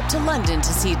win a trip to London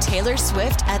to see Taylor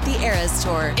Swift at the Eras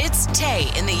Tour. It's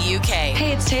Tay in the UK.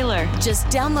 Hey, it's Taylor. Just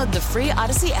download the free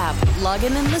Odyssey app, log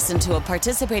in and listen to a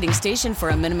participating station for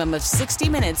a minimum of 60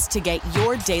 minutes to get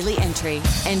your daily entry.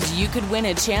 And you could win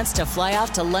a chance to fly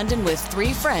off to London with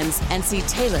 3 friends and see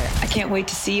Taylor. I can't wait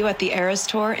to see you at the Eras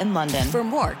Tour in London. For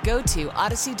more, go to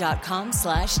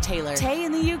odyssey.com/Taylor. Tay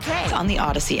in the UK. It's on the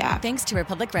Odyssey app. Thanks to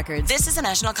Republic Records. This is a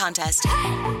national contest.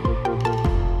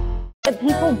 But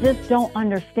people just don't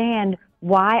understand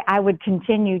why I would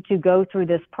continue to go through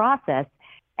this process.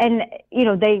 And,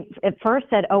 they at first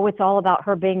said, oh, it's all about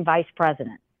her being vice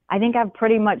president. I think I've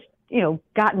pretty much,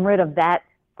 gotten rid of that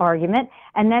argument.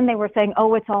 And then they were saying,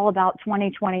 oh, it's all about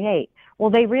 2028.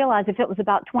 Well, they realized if it was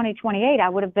about 2028, I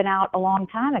would have been out a long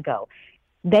time ago.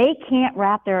 They can't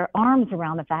wrap their arms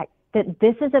around the fact that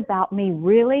this is about me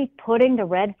really putting the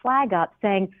red flag up,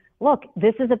 saying, look,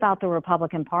 this is about the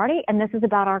Republican Party and this is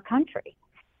about our country.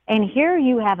 And here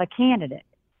you have a candidate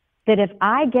that if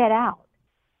I get out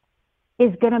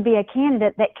is going to be a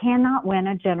candidate that cannot win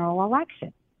a general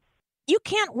election. You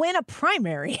can't win a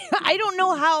primary. I don't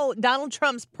know how Donald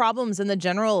Trump's problems in the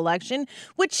general election,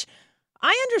 which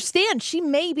I understand she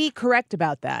may be correct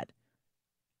about that.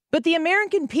 But the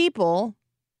American people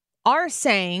are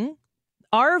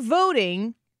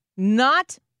voting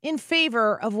not in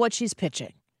favor of what she's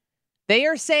pitching. They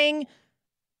are saying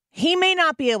he may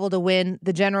not be able to win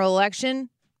the general election,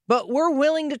 but we're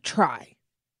willing to try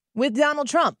with Donald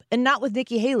Trump and not with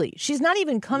Nikki Haley. She's not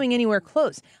even coming anywhere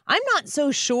close. I'm not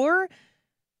so sure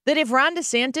that if Ron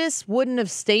DeSantis wouldn't have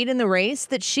stayed in the race,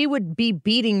 that she would be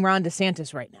beating Ron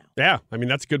DeSantis right now. Yeah, I mean,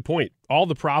 that's a good point. All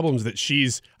the problems that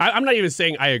I'm not even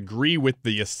saying I agree with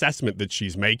the assessment that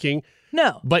she's making.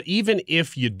 No. But even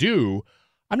if you do,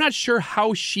 I'm not sure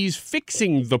how she's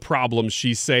fixing the problems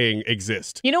she's saying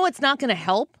exist. You know what's not going to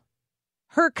help?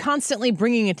 Her constantly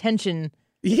bringing attention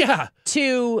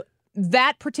to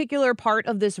that particular part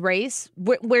of this race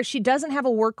where she doesn't have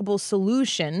a workable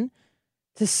solution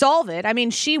to solve it. I mean,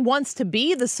 she wants to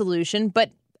be the solution,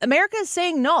 but America is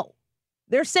saying no.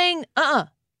 They're saying, I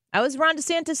was a Ron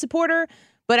DeSantis supporter,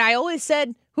 but I always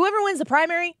said, whoever wins the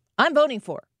primary, I'm voting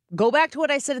for. Go back to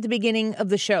what I said at the beginning of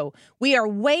the show. We are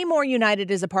way more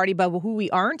united as a party by who we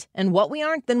aren't and what we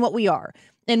aren't than what we are.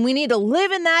 And we need to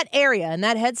live in that area, in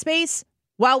that headspace,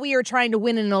 while we are trying to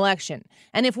win an election.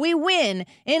 And if we win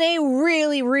in a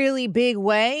really, really big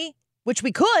way, which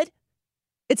we could,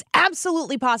 it's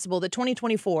absolutely possible that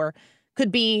 2024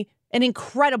 could be an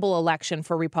incredible election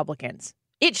for Republicans.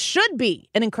 It should be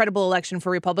an incredible election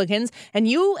for Republicans. And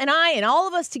you and I and all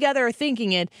of us together are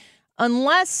thinking it,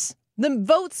 unless the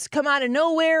votes come out of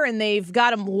nowhere and they've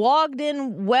got them logged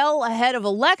in well ahead of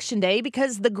Election Day,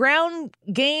 because the ground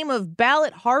game of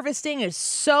ballot harvesting is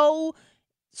so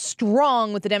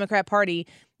strong with the Democrat Party.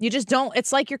 You just don't,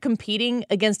 it's like you're competing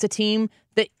against a team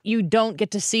that you don't get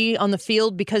to see on the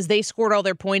field because they scored all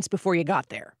their points before you got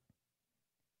there.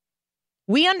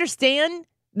 We understand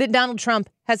that Donald Trump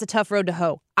has a tough road to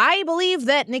hoe. I believe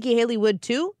that Nikki Haley would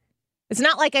too. It's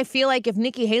not like I feel like if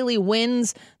Nikki Haley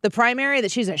wins the primary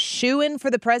that she's a shoo-in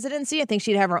for the presidency. I think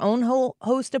she'd have her own whole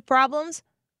host of problems.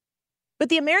 But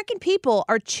the American people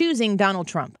are choosing Donald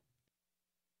Trump.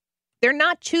 They're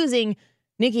not choosing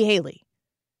Nikki Haley.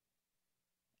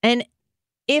 And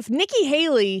if Nikki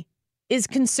Haley is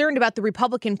concerned about the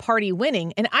Republican Party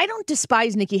winning, and I don't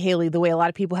despise Nikki Haley the way a lot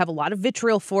of people have a lot of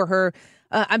vitriol for her.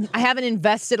 I haven't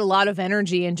invested a lot of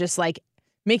energy in just like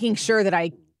making sure that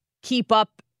I keep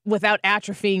up without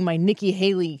atrophying my Nikki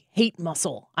Haley hate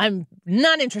muscle. I'm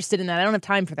not interested in that. I don't have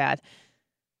time for that.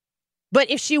 But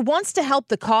if she wants to help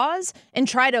the cause and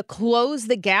try to close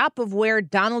the gap of where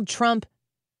Donald Trump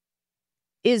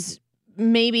is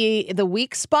maybe the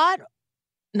weak spot,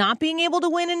 not being able to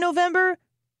win in November,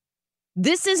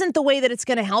 this isn't the way that it's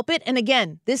going to help it. And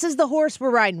again, this is the horse we're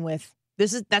riding with.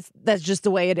 That's just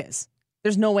the way it is.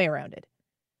 There's no way around it.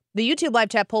 The YouTube live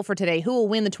chat poll for today: who will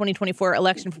win the 2024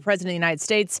 election for president of the United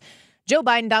States? Joe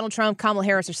Biden, Donald Trump, Kamala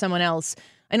Harris, or someone else?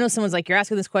 I know someone's like, you're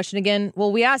asking this question again.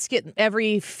 Well, we ask it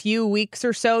every few weeks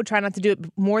or so. Try not to do it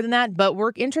more than that. But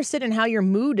we're interested in how your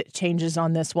mood changes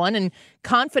on this one and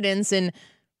confidence in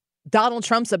Donald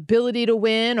Trump's ability to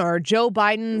win or Joe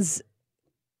Biden's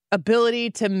ability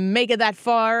to make it that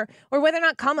far, or whether or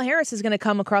not Kamala Harris is going to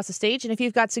come across the stage. And if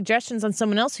you've got suggestions on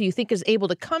someone else who you think is able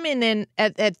to come in and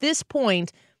at this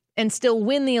point and still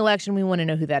win the election, we want to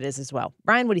know who that is as well.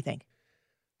 Brian, what do you think?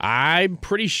 I'm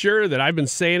pretty sure that I've been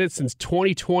saying it since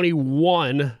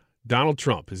 2021. Donald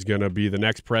Trump is going to be the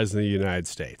next president of the United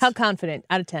States. How confident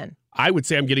out of 10? I would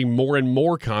say I'm getting more and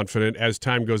more confident as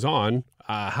time goes on.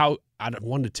 How out of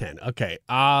 1 to 10? Okay.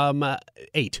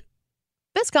 8.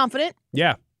 That's confident.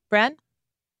 Yeah. Brad?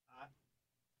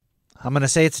 I'm going to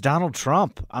say it's Donald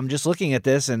Trump. I'm just looking at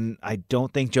this, and I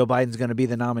don't think Joe Biden's going to be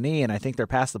the nominee, and I think they're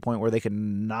past the point where they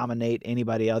can nominate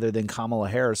anybody other than Kamala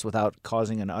Harris without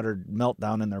causing an utter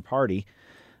meltdown in their party.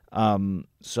 So I'm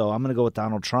going to go with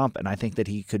Donald Trump, and I think that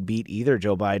he could beat either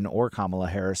Joe Biden or Kamala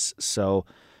Harris. So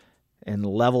in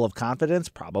level of confidence,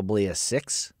 probably a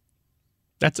 6.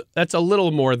 That's a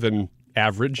little more than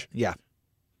average. Yeah.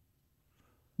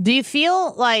 Do you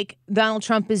feel like Donald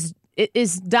Trump is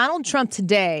Donald Trump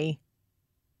today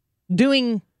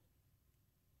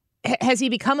has he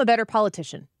become a better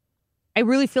politician? I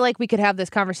really feel like we could have this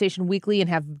conversation weekly and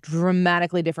have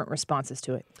dramatically different responses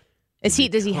to it.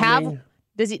 Does he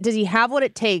have what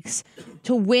it takes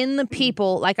to win the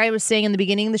people? Like I was saying in the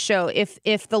beginning of the show,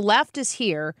 if the left is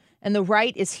here and the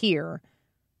right is here.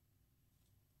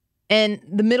 And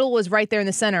the middle was right there in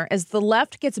the center. As the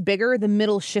left gets bigger, the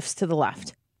middle shifts to the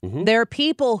left. Mm-hmm. There are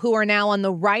people who are now on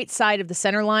the right side of the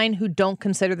center line who don't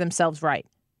consider themselves right.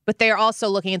 But they are also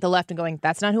looking at the left and going,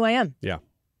 that's not who I am. Yeah.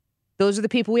 Those are the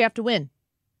people we have to win.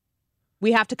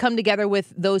 We have to come together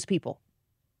with those people.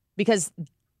 Because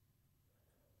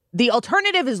the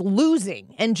alternative is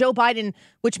losing. And Joe Biden,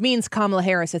 which means Kamala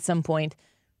Harris at some point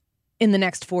in the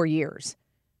next 4 years.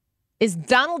 Is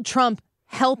Donald Trump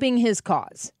helping his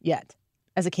cause yet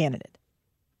as a candidate?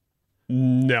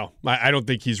 No, I don't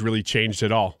think he's really changed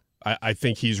at all. I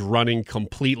think he's running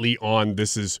completely on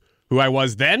this is who I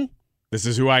was then. This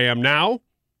is who I am now.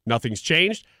 Nothing's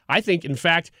changed. I think, in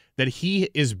fact, that he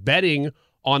is betting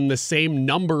on the same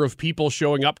number of people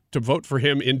showing up to vote for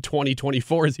him in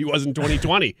 2024 as he was in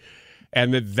 2020.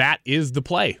 And that is the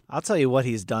play. I'll tell you what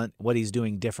he's done, what he's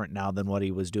doing different now than what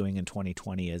he was doing in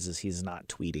 2020 is he's not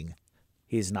tweeting.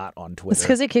 He's not on Twitter. It's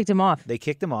because they kicked him off. They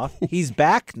kicked him off. He's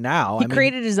back now. He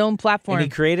created his own platform. And he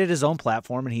created his own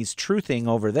platform, and he's truthing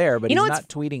over there, but he's not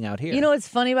tweeting out here. You know what's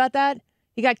funny about that?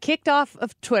 He got kicked off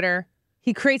of Twitter.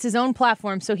 He creates his own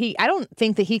platform, so I don't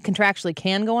think that he contractually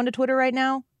can go onto Twitter right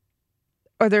now.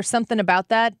 Or there's something about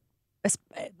that.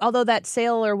 Although that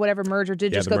sale or whatever merger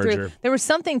did just go through. There was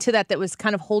something to that was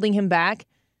kind of holding him back.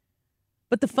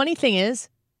 But the funny thing is,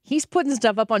 he's putting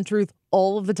stuff up on Truth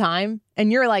all of the time,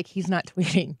 and you're like, he's not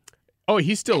tweeting. Oh,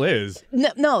 he still is.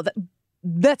 No,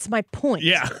 that's my point.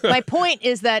 Yeah. My point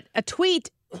is that a tweet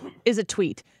is a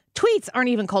tweet. Tweets aren't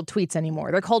even called tweets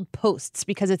anymore. They're called posts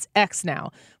because it's X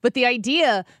now. But the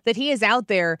idea that he is out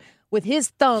there with his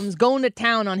thumbs going to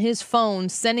town on his phone,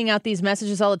 sending out these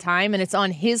messages all the time, and it's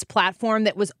on his platform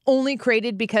that was only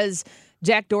created because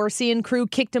Jack Dorsey and crew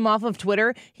kicked him off of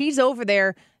Twitter. He's over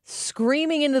there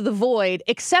screaming into the void,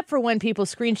 except for when people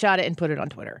screenshot it and put it on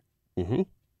Twitter. Mm-hmm.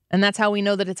 And that's how we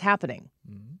know that it's happening.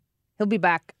 Mm-hmm. He'll be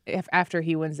back after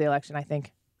he wins the election, I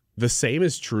think. The same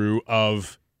is true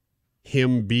of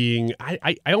him being,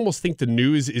 I almost think the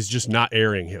news is just not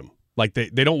airing him. Like they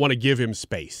don't want to give him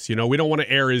space. You know, we don't want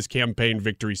to air his campaign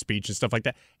victory speech and stuff like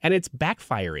that. And it's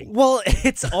backfiring. Well,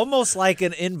 it's almost like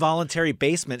an involuntary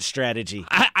basement strategy.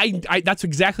 I that's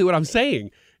exactly what I'm saying,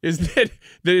 is that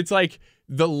it's like,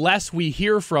 the less we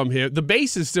hear from him, the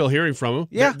base is still hearing from him.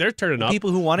 Yeah. They're turning up.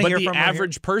 People who want to hear from him. But the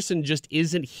average person just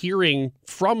isn't hearing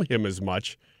from him as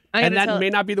much. And that may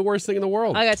not be the worst thing in the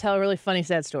world. I got to tell a really funny,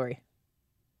 sad story.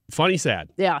 Funny, sad.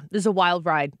 Yeah. This is a wild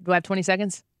ride. Do I have 20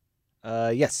 seconds?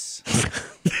 Yes.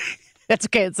 That's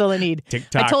okay. That's all I need.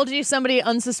 TikTok. I told you somebody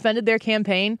unsuspended their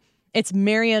campaign. It's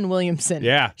Marianne Williamson.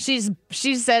 Yeah. She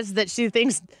says that she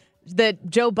thinks that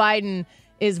Joe Biden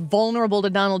is vulnerable to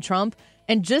Donald Trump.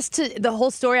 And just to the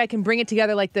whole story, I can bring it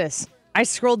together like this. I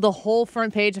scrolled the whole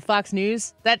front page of Fox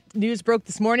News. That news broke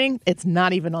this morning. It's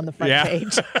not even on the front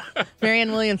page.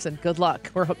 Marianne Williamson, good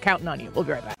luck. We're counting on you. We'll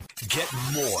be right back. Get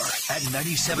more at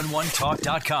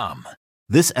 971talk.com.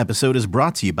 This episode is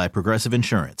brought to you by Progressive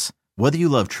Insurance. Whether you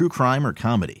love true crime or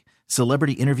comedy,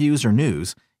 celebrity interviews or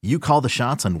news, you call the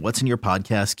shots on what's in your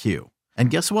podcast queue. And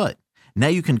guess what? Now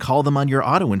you can call them on your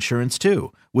auto insurance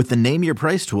too with the Name Your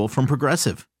Price tool from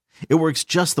Progressive. It works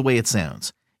just the way it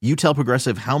sounds. You tell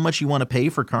Progressive how much you want to pay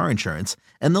for car insurance,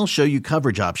 and they'll show you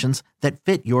coverage options that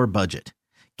fit your budget.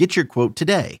 Get your quote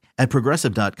today at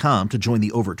Progressive.com to join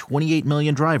the over 28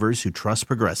 million drivers who trust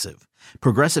Progressive.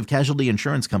 Progressive Casualty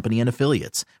Insurance Company and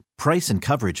Affiliates. Price and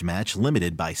coverage match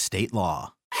limited by state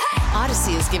law.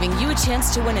 Odyssey is giving you a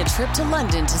chance to win a trip to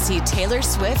London to see Taylor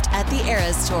Swift at the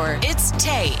Eras Tour. It's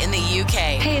Tay in the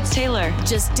UK. Hey, it's Taylor.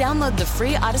 Just download the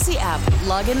free Odyssey app,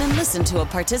 log in and listen to a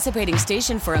participating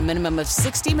station for a minimum of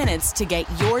 60 minutes to get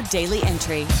your daily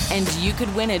entry. And you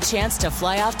could win a chance to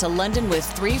fly off to London with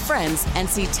 3 friends and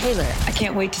see Taylor. I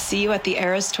can't wait to see you at the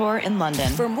Eras Tour in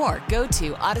London. For more, go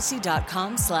to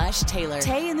odyssey.com/Taylor.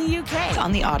 Tay in the UK. It's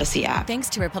on the Odyssey app. Thanks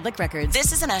to Republic Records.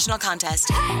 This is a national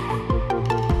contest.